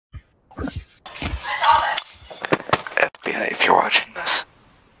FBI, if you're watching this,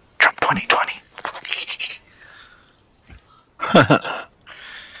 Trump 2020.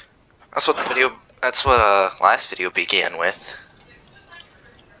 That's what the video. That's what last video began with.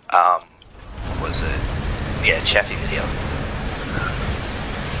 Was it? Yeah, Cheffy video.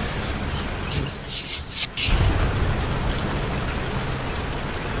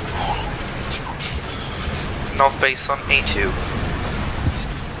 No face on A2.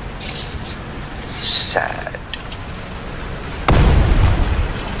 Sad.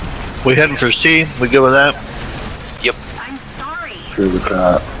 We heading for C? We good with that? Yep. I'm sorry. Good with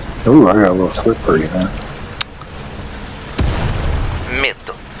that. Ooh, I got a little slippery, huh?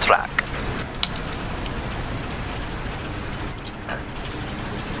 Middle track.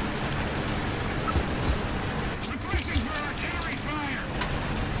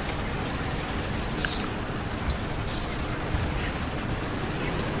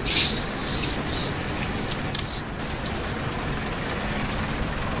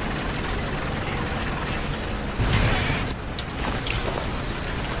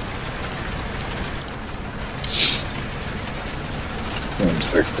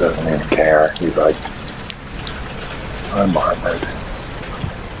 M6 doesn't even care. He's like, I'm armored.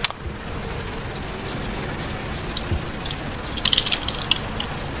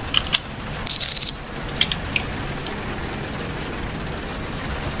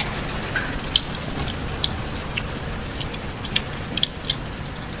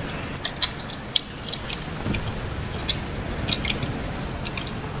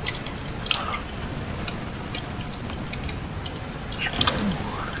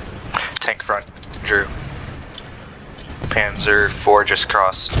 Tank front, Drew. Panzer 4 just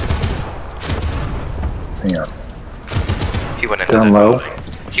crossed. See him. He went into Down the low? building.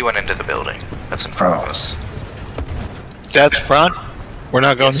 He went into the building. That's in front of us. That's front? We're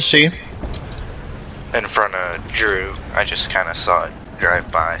not going to C? In front of Drew. I just kind of saw it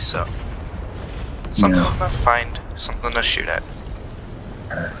drive by, so. Something to find, something to shoot at.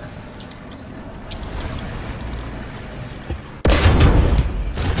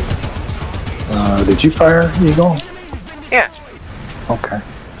 Did you fire, Eagle? Yeah, Okay.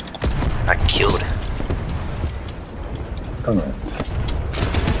 I killed.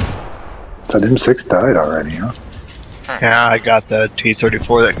 That M6 died already, huh? Yeah, I got the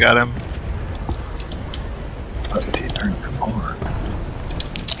T-34 that got him.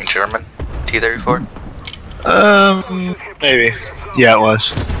 T-34. German T-34. Maybe. Yeah, it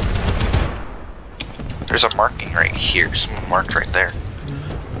was. There's a marking right here. Someone marked right there.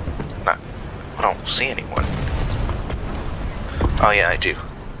 I don't see anyone. Oh yeah, I do.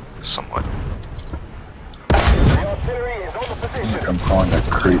 Somewhat. Like I'm going to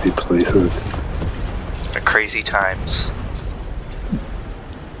crazy places. The crazy times.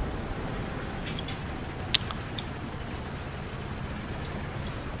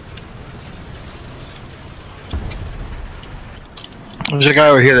 There's a guy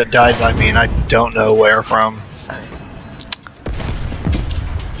over here that died by me and I don't know where from.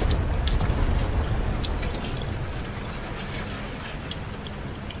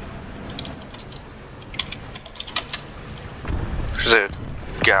 There's a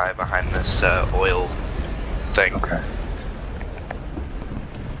guy behind this oil thing. Okay.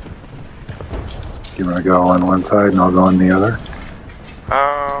 You want to go on one side and I'll go on the other?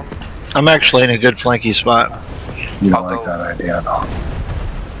 I'm actually in a good flanky spot. You don't I'll like go. that idea, no?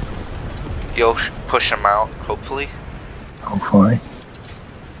 You'll push him out, hopefully. Hopefully.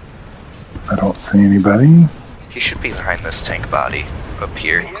 I don't see anybody. He should be behind this tank body. Up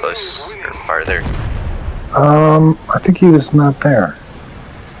here, close, or farther. I think he was not there.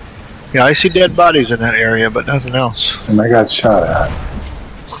 Yeah, I see dead bodies in that area, but nothing else. And I got shot at.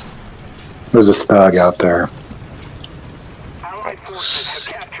 There's a stug out there.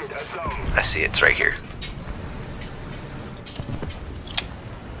 I see it's right here.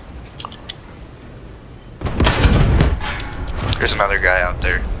 There's another guy out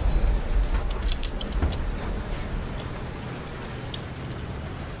there.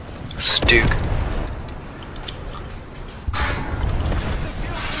 Stuke.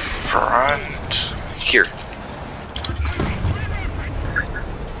 Front. Here.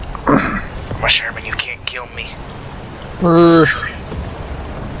 I'm a Sherman, you can't kill me.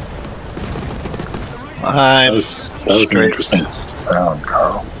 That was an interesting sound,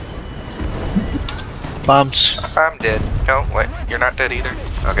 Carl. Bombs. I'm dead. No, wait, you're not dead either?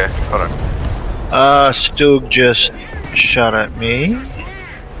 Okay, hold on. Stug just shot at me.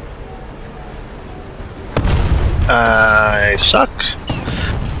 I suck.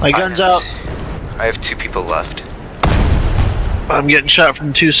 My gun's out. I have 2 people left. I'm getting shot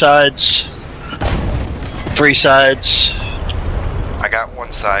from 2 sides. 3 sides. I got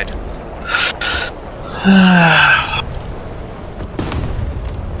one side.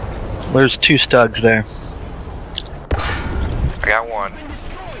 There's 2 stugs there. I got one.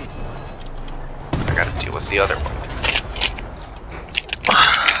 I gotta deal with the other one.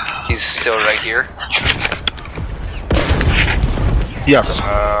 He's still right here. Yes.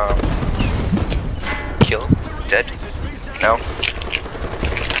 Kill? Dead? No?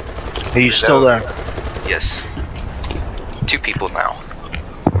 He's still there. Yes. 2 people now.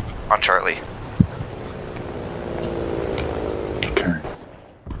 On Charlie. Okay.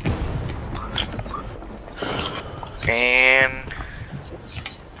 And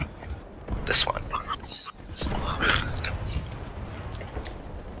this one.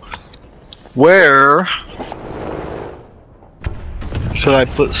 Where should I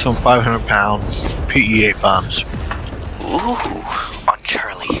put some 500-pound PE8 bombs? Ooh, on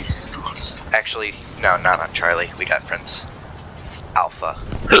Charlie. Actually, no, not on Charlie. We got friends. Alpha.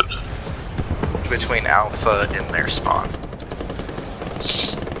 Between Alpha and their spawn.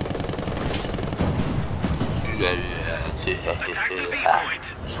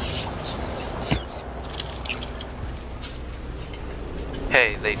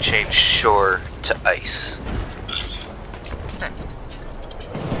 Hey, they changed shore to ice.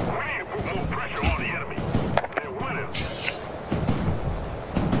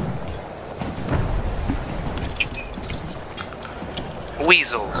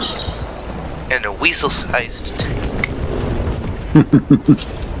 Weasel. And a weasel-sized tank.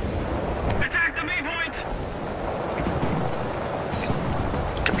 Attack the main point!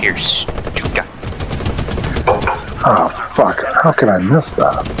 Come here, Stuka. Oh, fuck. How could I miss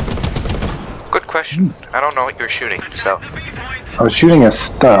that? Good question. I don't know what you're shooting, so. I was shooting a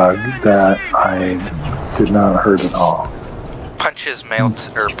stug that I did not hurt at all. Punch his train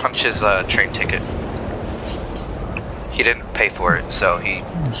ticket. He didn't pay for it, so he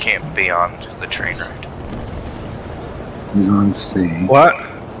can't be on the train ride. He's on C. What?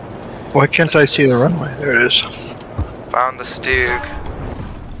 Why can't I see the runway? There it is. Found the Stug.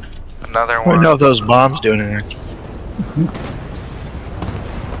 Another I one. don't know if those bombs do anything.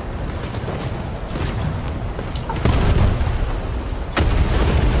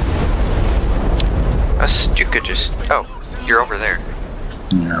 A Stuka just. Oh, you're over there.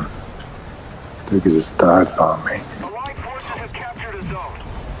 Yeah. They could just dive on me.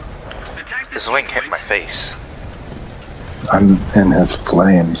 His wing hit my face. I'm in his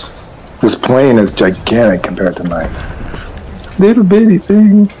flames. This plane is gigantic compared to my little bitty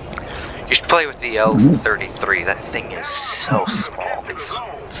thing. You should play with the L-33. That thing is so small. It's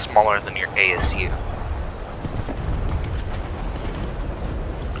smaller than your ASU.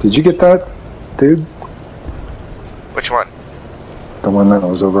 Did you get that, dude? Which one? The one that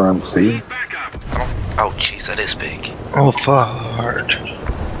was over on C? Oh, jeez, that is big. Oh, fart.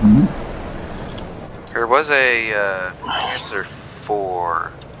 There was a Panzer IV,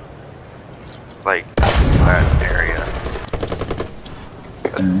 like that area.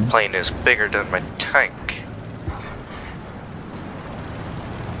 The plane is bigger than my tank.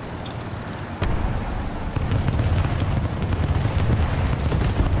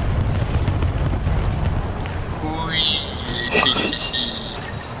 Oh,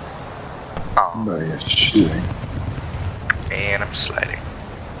 Somebody is shooting. and I'm sliding.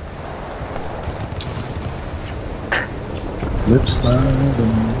 Lip sliding.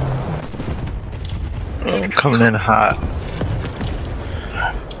 Oh, I'm coming in hot.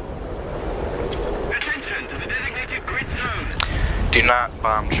 Attention to the designated grid zone. Do not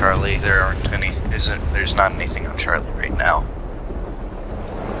bomb Charlie. There's not anything on Charlie right now.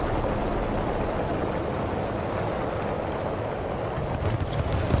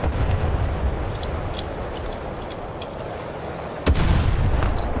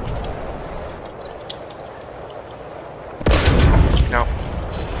 No.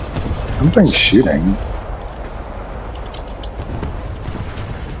 Something's shooting.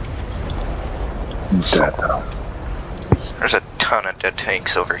 He's dead though. There's a ton of dead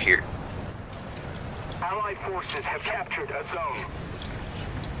tanks over here. Allied forces have captured a zone.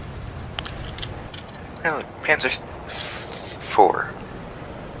 Oh, look, Panzer IV.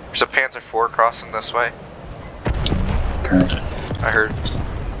 There's a Panzer IV crossing this way. Okay. I heard.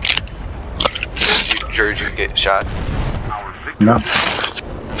 Did you get shot? No.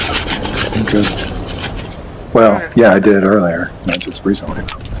 I'm good. Well, yeah, I did earlier. Not just recently.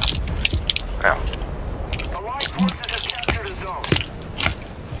 Oh. Allied forces have captured a zone.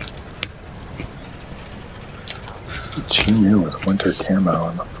 Chinu with winter camo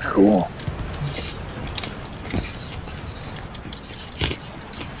and that's cool.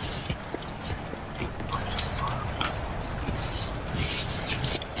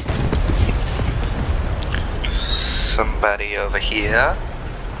 somebody over here.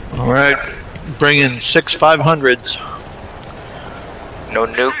 Alright, bring in 6 500s. No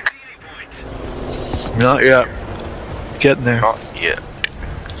nuke? Not yet. Getting there. Not yet.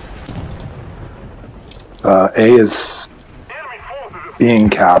 A is being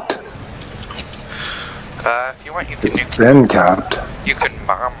capped. If you want, you It's can been capped. you can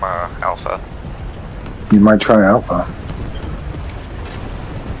bomb Alpha. You might try Alpha.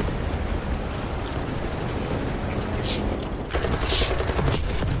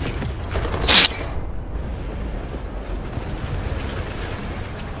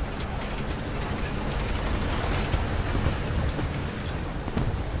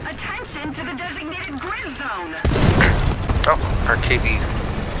 Attention to the designated grid zone. Oh, our KV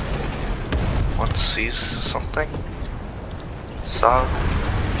once sees something. Saw.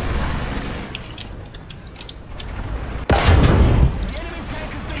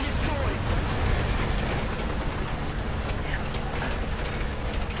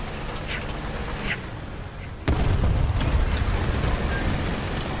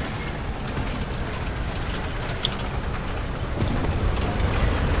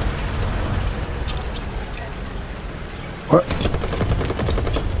 What?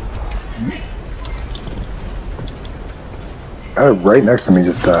 Right next to me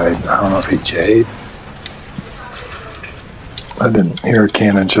just died. I don't know if he Jade. I didn't hear a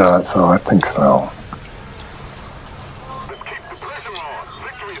cannon shot, so I think so. Let's keep the pressure on.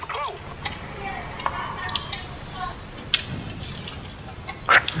 Victory is close.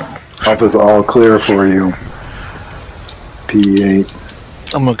 Alpha's all clear for you. P8.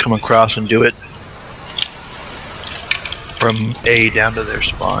 I'm gonna come across and do it. From A down to their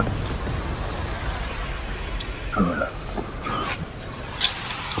spawn. Oh, that's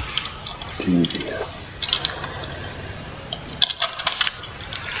devious.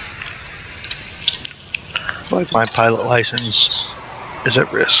 Like my pilot license is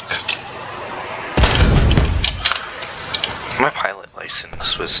at risk. My pilot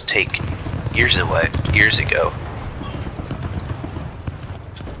license was taken years ago.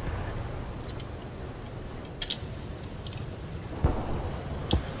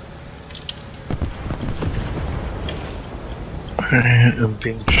 I'm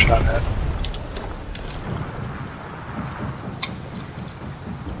being shot at.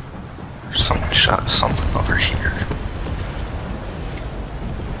 Someone shot something over here.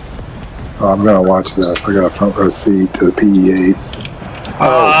 Oh, I'm gonna watch this. I got a front row seat to the PE8.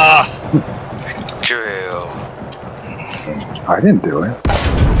 Ah! Drew, I didn't do it.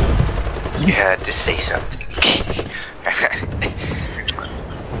 you had to say something.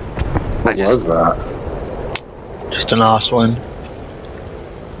 What was that? Just an os one.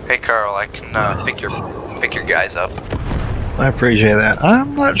 Hey Carl, I can pick your guys up. I appreciate that.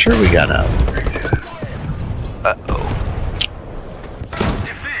 I'm not sure we got out. Uh-oh.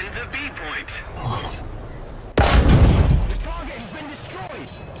 Defend the B point. The target has been destroyed.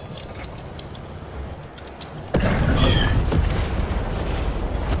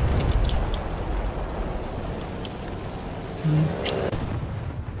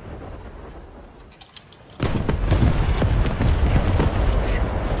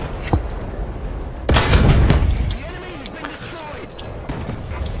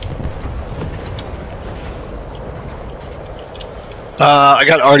 I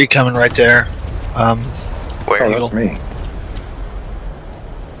got Artie coming right there. Where? Oh, Eagle. that's me.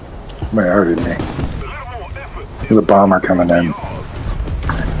 Somebody already me. A little more effort. There's a bomber coming in.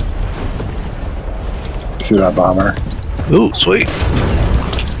 See that bomber? Ooh, sweet.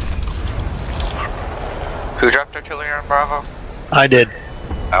 Who dropped artillery on Bravo? I did.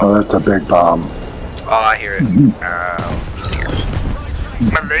 Oh, that's a big bomb. Oh, I hear it. Dear.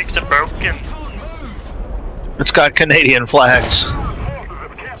 My legs are broken. It's got Canadian flags Forces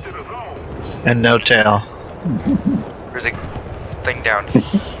have captured a zone. and no tail. There's a thing down here.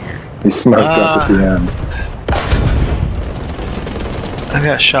 He smoked up at the end. I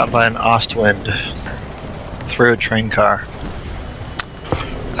got shot by an Ostwind through a train car.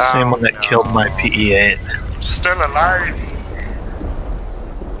 Same one that killed my PE8. Still alive.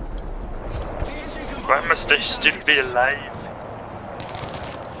 Why must I still be alive?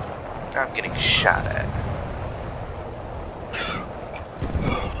 I'm getting shot at.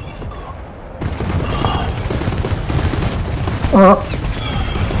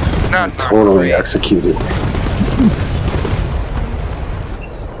 Not Totally great. executed.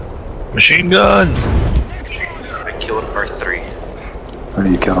 Machine gun! I killed R3. How do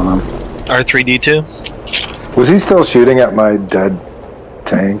you kill him? R3D2? Was he still shooting at my dead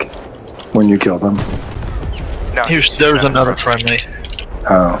tank when you killed him? No, There was another friendly.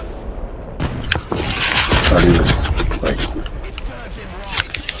 Oh. Thought he was like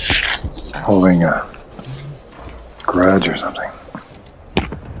holding a grudge or something.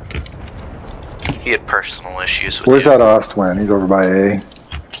 He had personal issues with Where's you. that Ostwin? He's over by A.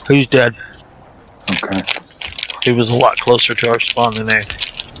 He's dead. Okay. He was a lot closer to our spawn than A.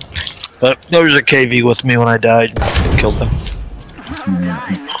 But there was a KV with me when I died. I killed them.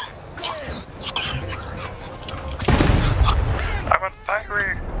 Mm-hmm. I'm on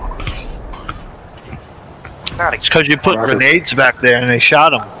fire. Not It's because you put Rocket. grenades back there and they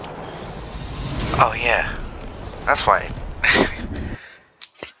shot him. Oh yeah, that's why.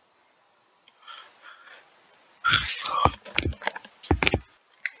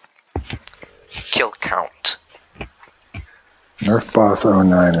 Kill count. Nerf Boss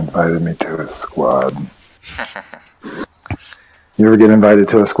 09 invited me to his squad. You ever get invited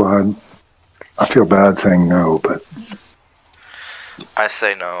to a squad? I feel bad saying no, but I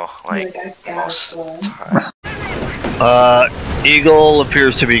say no, like most of the time. Eagle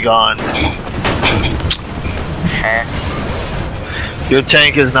appears to be gone. Huh? Your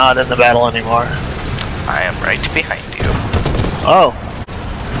tank is not in the battle anymore. I am right behind you. Oh,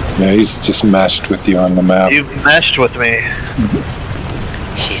 yeah, he's just meshed with you on the map. you meshed with me.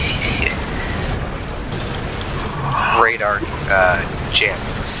 Radar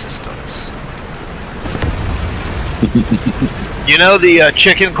jamming systems. You know the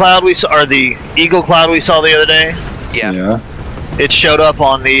chicken cloud we saw, or the eagle cloud we saw the other day? Yeah. Yeah. It showed up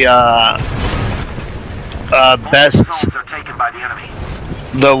on the best, Zones are taken by the enemy.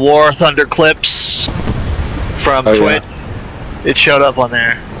 the War Thunder clips from Oh, Twitch. yeah. It showed up on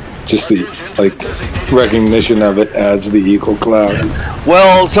there. Just the recognition of it as the Eagle Cloud.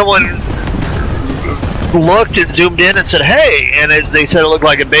 Well, someone looked and zoomed in and said, "Hey," and they said it looked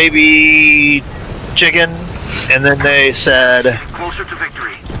like a baby chicken, and then they said, Closer to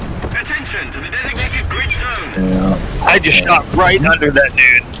victory. Attention to the designated grid zone. Yeah. "I just shot right under that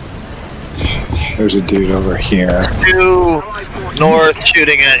dude." There's a dude over here. Two north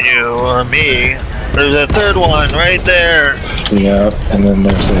shooting at you, or me. There's a third one right there. Yeah, and then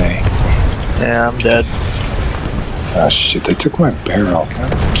there's a... Yeah, I'm dead. Oh shit, they took my barrel.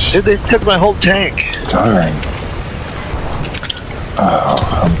 Dude, they took my whole tank. Darn. Oh,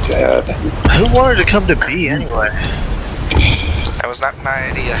 I'm dead. Who wanted to come to B anyway? That was not my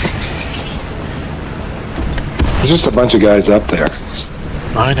idea. There's just a bunch of guys up there.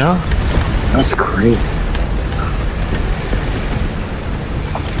 I know. That's crazy.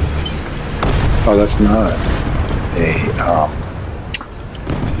 Oh, that's not a,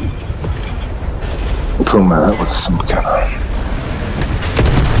 Puma. That was some kind of...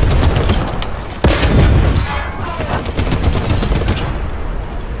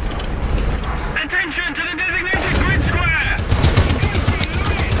 Attention to the designated grid square.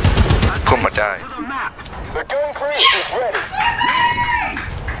 Puma died. To the map. The gun crew is ready.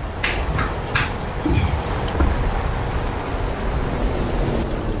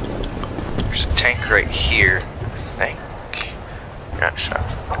 There's a tank right here, I think. Got shot.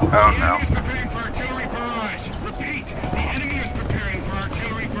 Oh no. Preparing for artillery barrage. Repeat, the enemy is preparing for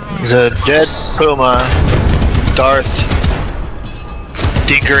artillery barrage. The dead Puma, Darth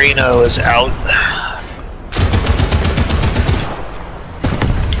DiGrino, is out.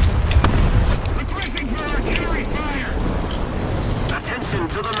 Requesting for artillery fire. Attention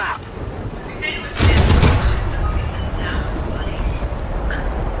to the map.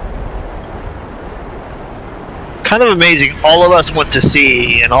 Kind of amazing. All of us went to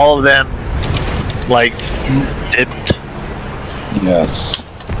C, and all of them, like, didn't. Yes.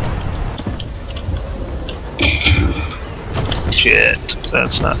 Shit,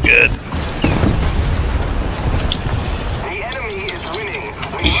 that's not good. The enemy is winning.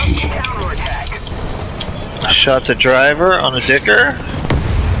 We must counterattack. Shot the driver on a dicker.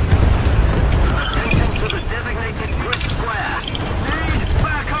 Attention to the designated grid square. Lead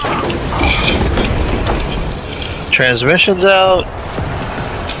back up. Transmission's out.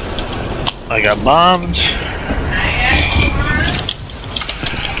 I got bombed.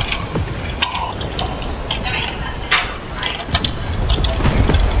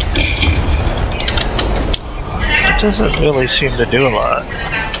 It doesn't really seem to do a lot.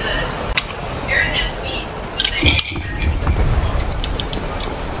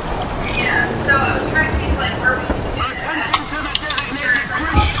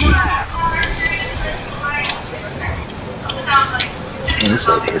 That's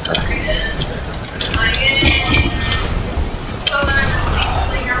a kicker.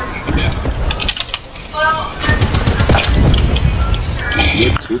 You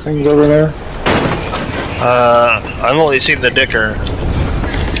have two things over there? I've only seen the dicker.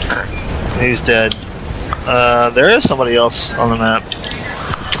 He's dead. There is somebody else on the map.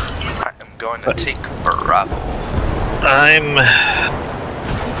 I am going to take Bravo. I'm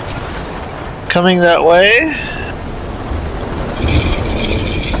coming that way.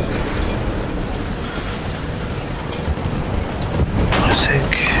 I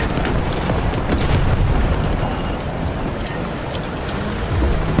think.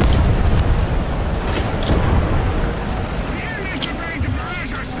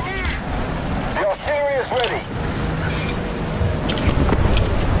 Your theory is ready.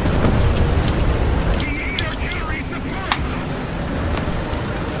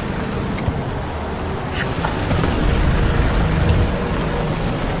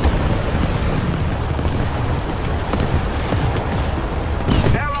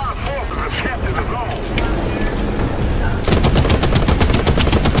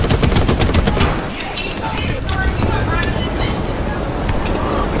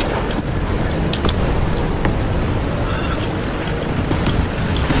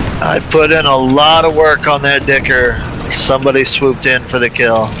 I put in a lot of work on that dicker. Somebody swooped in for the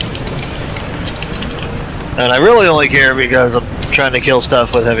kill. And I really only care because I'm trying to kill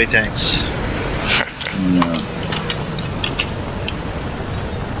stuff with heavy tanks.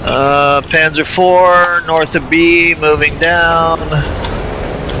 Panzer IV, north of B, moving down.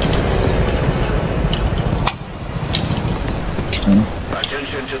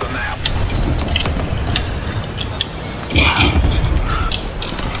 Attention to the map.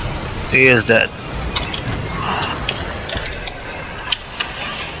 He is dead.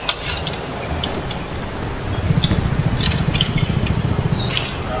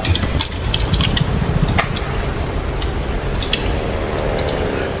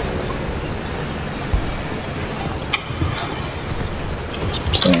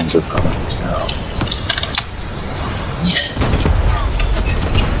 Planes are coming out.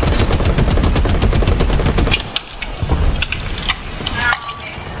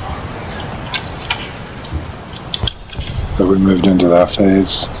 So we moved into that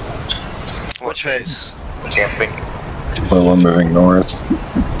phase Which phase? Camping. where we're moving north.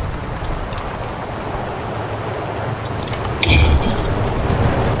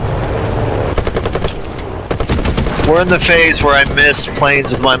 We're in the phase where I miss planes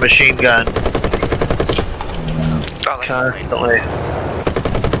with my machine gun Oh, that's fine. constantly.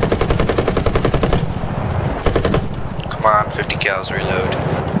 Come on, 50 cals reload.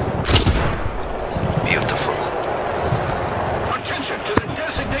 Beautiful. Attention to the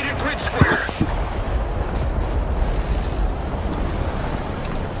designated grid square.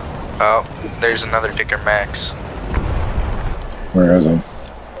 Oh, there's another Dicker Max. Where is he?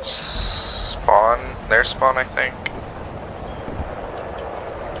 Spawn? Their spawn, I think.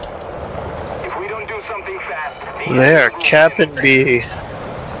 If we don't do something fast, the They are enemy will capping get B.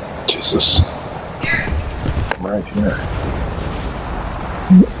 Jesus. I'm right here.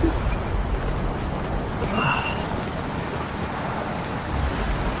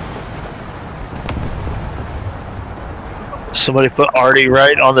 Somebody put Artie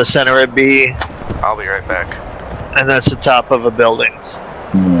right on the center of B, I'll be right back. and that's the top of a building.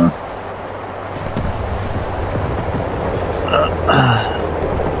 Yeah.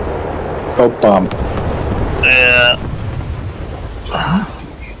 Oh, bomb. Yeah.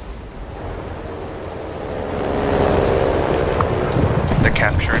 They're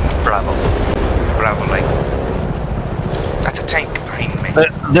capturing Bravo. Bravo, like. That's a tank behind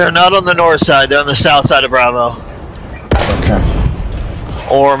me. They're not on the north side, they're on the south side of Bravo. Okay.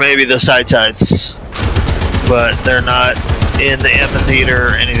 Or maybe the sides. But they're not in the amphitheater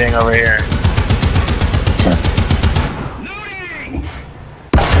or anything over here. Okay.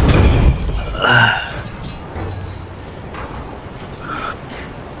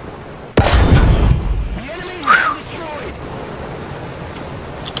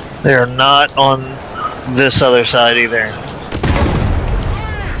 They are not on this other side either.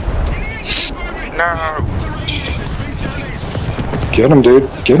 No! Get him, dude.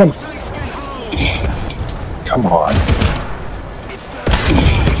 Get him. Come on.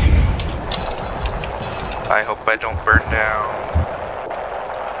 I hope I don't burn down.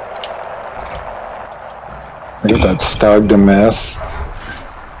 I got that Stug to miss.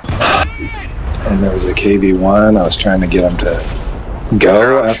 And there was a KV-1. I was trying to get him to go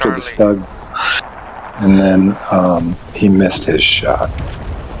Girl, after the Charlie. Stug. And then he missed his shot.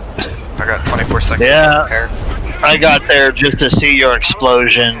 I got 24 seconds Yeah. to prepare. I got there just to see your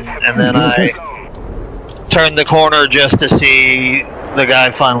explosion, and then I turned the corner just to see the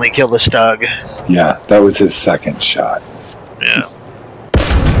guy finally kill the Stug. Yeah, that was his second shot. Yeah. The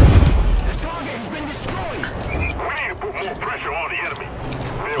target has been destroyed. We need to put more pressure on the enemy.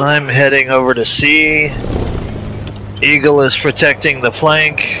 I'm heading over to C. Eagle is protecting the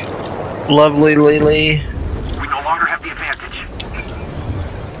flank. Lovely Lily. We no longer have the advantage.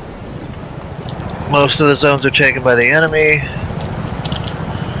 Most of the zones are taken by the enemy.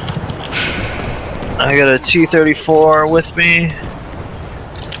 I got a T-34 with me.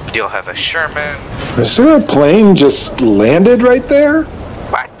 You'll have a Sherman. Is there a plane just landed right there?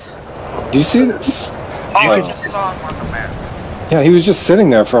 What? Do you see this? Oh, I just saw him on the map. Yeah, he was just sitting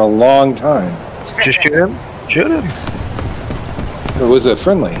there for a long time. Just shoot him? Shoot him. Or was it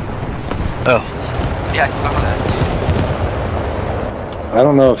friendly? Oh. Yeah, I saw that. I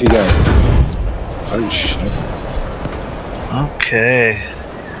don't know if he got... Oh, shit. Okay.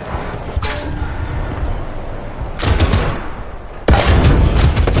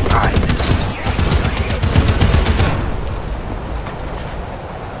 I missed.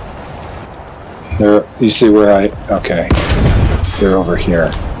 They're, you see where I... Okay. They're over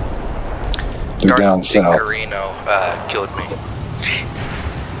here. They're down south. Carino killed me.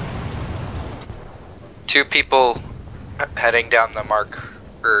 2 people heading down the mark.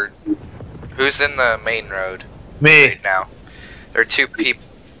 Or who's in the main road? Me. Right now. There are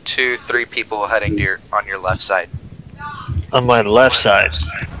 3 people heading to on your left side. On my left side.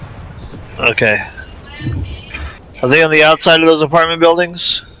 Okay. Are they on the outside of those apartment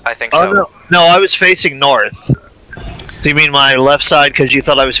buildings? I think Oh, so. no. No, I was facing north. Do you mean my left side because you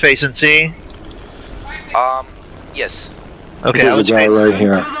thought I was facing C? Yes. Okay, I There's was a guy facing. right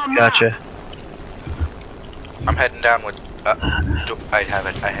here. Gotcha. I'm heading down with. I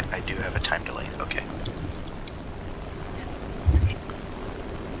do have a time delay. Okay.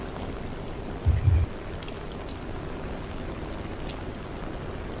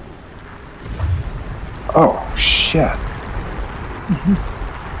 Oh, shit.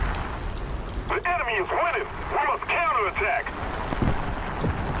 The enemy is winning. We must counterattack.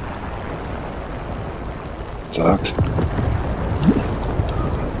 Sucked.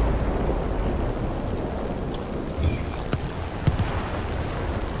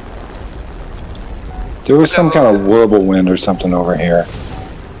 There was some kind of whirlwind or something over here.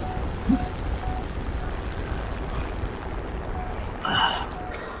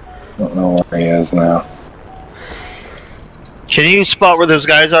 Don't know where he is now. Can you spot where those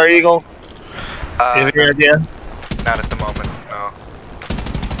guys are, Eagle? You have any idea? Not at the moment. No.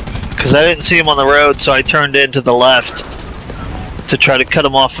 Because I didn't see him on the road, so I turned in to the left to try to cut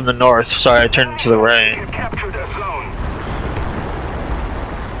him off from the north. Sorry, I turned to the right. We've captured that zone.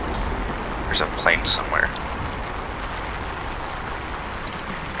 There's a plane somewhere.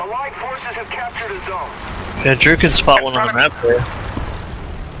 Allied forces have captured a zone. Yeah, Drew can spot one on the map there.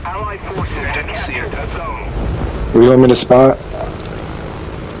 Allied forces I didn't have see captured it. a zone. What do you want me to spot?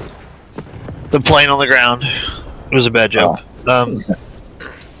 The plane on the ground. It was a bad joke. I'm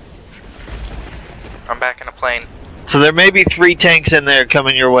back in a plane. So there may be 3 tanks in there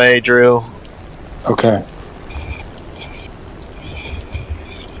coming your way, Drew. Okay.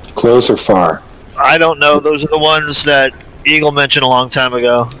 Close or far? I don't know. Those are the ones that Eagle mentioned a long time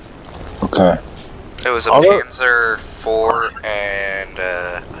ago. Okay. It was a Although- Panzer IV and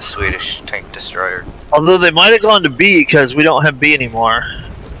a Swedish tank destroyer. Although they might have gone to B because we don't have B anymore.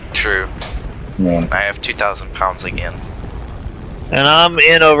 True. Yeah. I have 2,000 pounds again. And I'm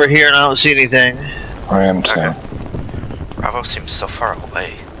in over here and I don't see anything. I am too. Okay. Bravo seems so far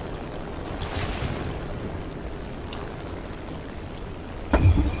away.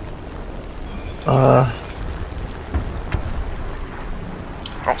 I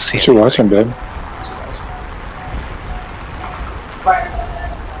don't see What you anything. watching, babe?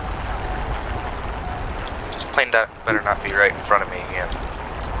 This plane better not be right in front of me again.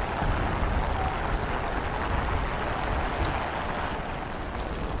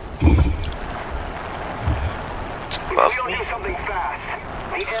 It's above We'll me. do something fast.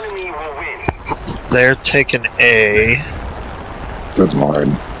 The enemy will win. They're taking A. Good lord.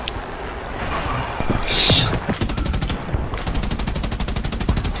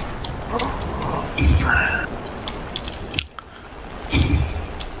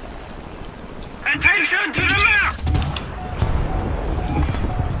 Attention to the map!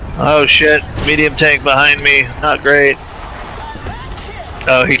 Oh shit, medium tank behind me. Not great.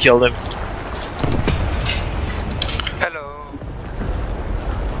 Oh, he killed him. Hello.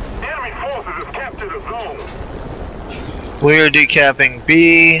 Enemy forces have captured a zone. We are decapping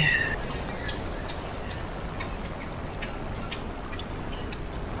B.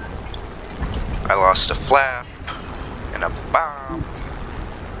 I lost a flap and a bomb.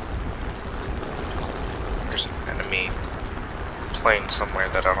 There's an enemy plane somewhere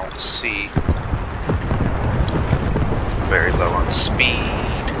that I don't see. Very low on speed.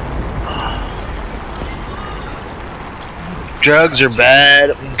 Drugs are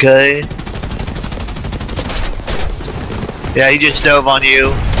bad, okay? Yeah, he just dove on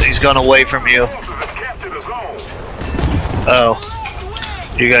you. He's gone away from you. Oh.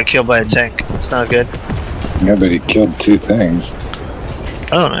 You got killed by a tank. That's not good. Yeah, but he killed 2 things.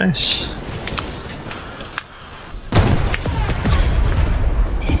 Oh, nice.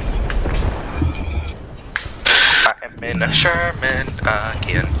 I am in a Sherman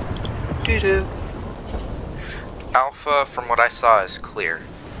again. Doo-doo. Alpha, from what I saw, is clear.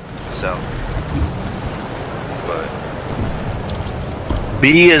 So. But.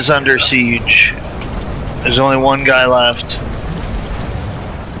 B is under siege. There's only one guy left.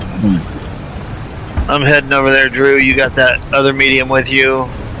 I'm heading over there, Drew. You got that other medium with you.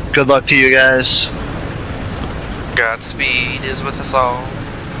 Good luck to you guys. Godspeed is with us all.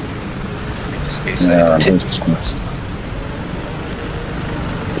 Just be safe. Yeah,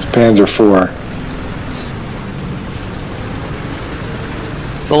 it's Panzer IV.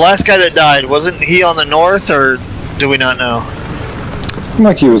 The last guy that died, wasn't he on the north, or do we not know? Seemed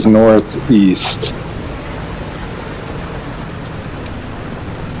like he was northeast.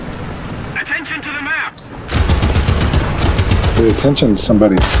 Attention to the map. Pay attention to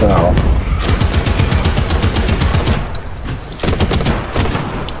somebody south.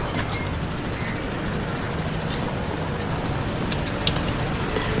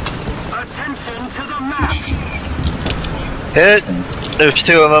 Attention to the map. Hit. There's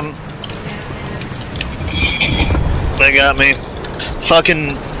 2 of them. They got me.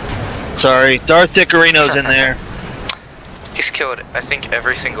 Fucking. Sorry. Darth Dickorino's in there. He's killed, I think,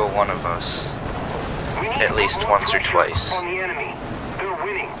 every single one of us. At least once or twice. On the enemy. They're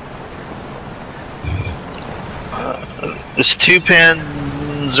winning. There's 2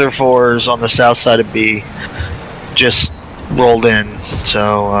 Panzer IVs on the south side of B. Just rolled in.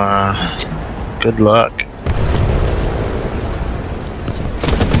 So, good luck.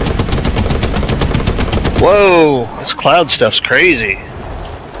 Whoa, this cloud stuff's crazy.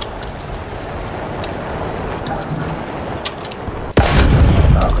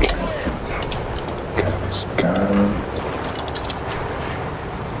 Okay. This guy.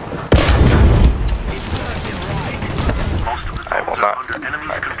 I will not. Under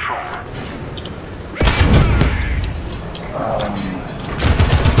enemy control.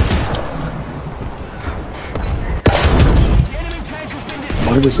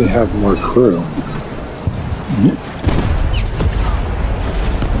 Why does he have more crew?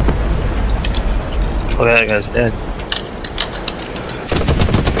 Oh, that guy's dead.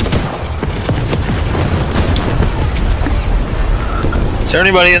 Is there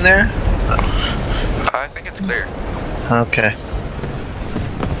anybody in there? I think it's clear. Okay.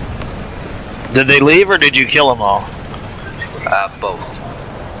 Did they leave or did you kill them all? Both.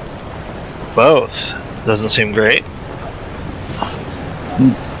 Both. Doesn't seem great.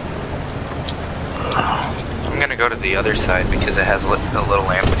 I'm gonna go to the other side because it has a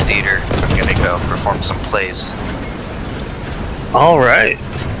little amphitheater. I'm gonna go perform some plays. Alright.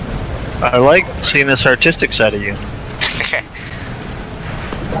 I like seeing this artistic side of you.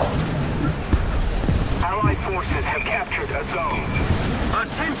 Allied forces have captured a zone.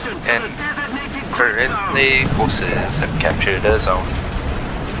 Attention to And the designated friendly forces have captured a zone.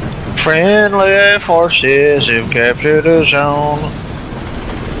 Friendly forces have captured a zone.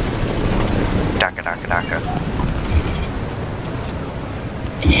 Daka daka daka.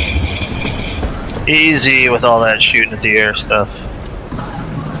 Easy with all that shooting at the air stuff.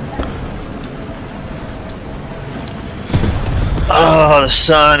 Oh, the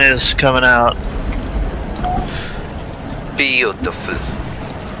sun is coming out. Beautiful.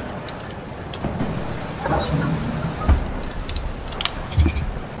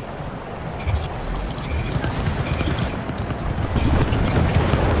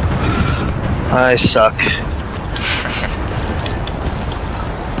 I suck.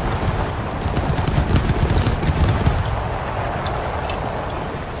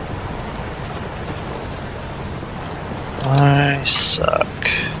 I suck.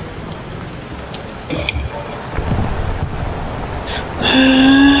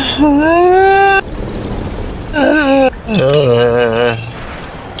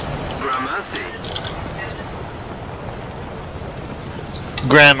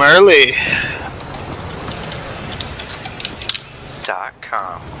 Grammarly.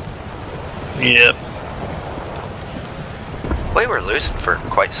 .com. Yep. We were losing for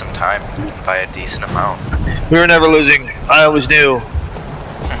quite some time by a decent amount. We were never losing. I always knew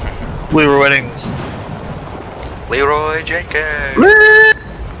we were winning. Leroy Jenkins.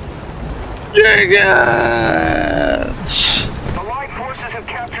 Jenkins. Allied forces have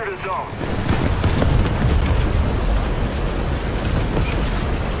captured a zone.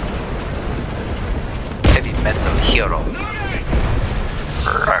 Heavy metal hero.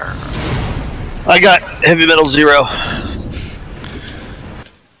 I got heavy metal 0.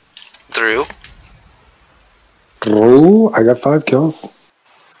 Through. Drew, I got 5 kills.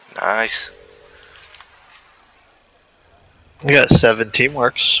 Nice. I got 7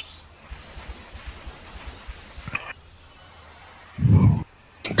 teamworks.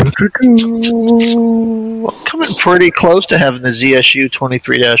 Coming pretty close to having the ZSU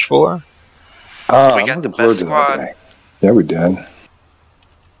 23-4. We I'm got the looking forward best to that squad. day. Yeah, we did.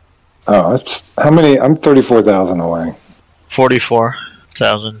 Oh, that's how many? I'm 34,000 away.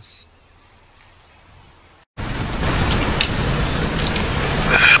 44,000.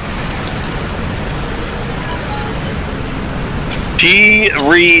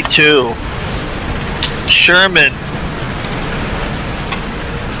 P-2. Sherman.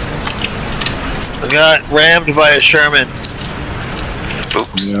 I got rammed by a Sherman.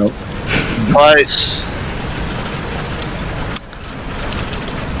 Oops. Yep. Twice.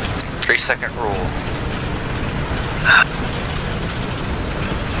 3-second rule.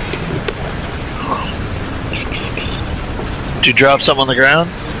 Did you drop something on the ground?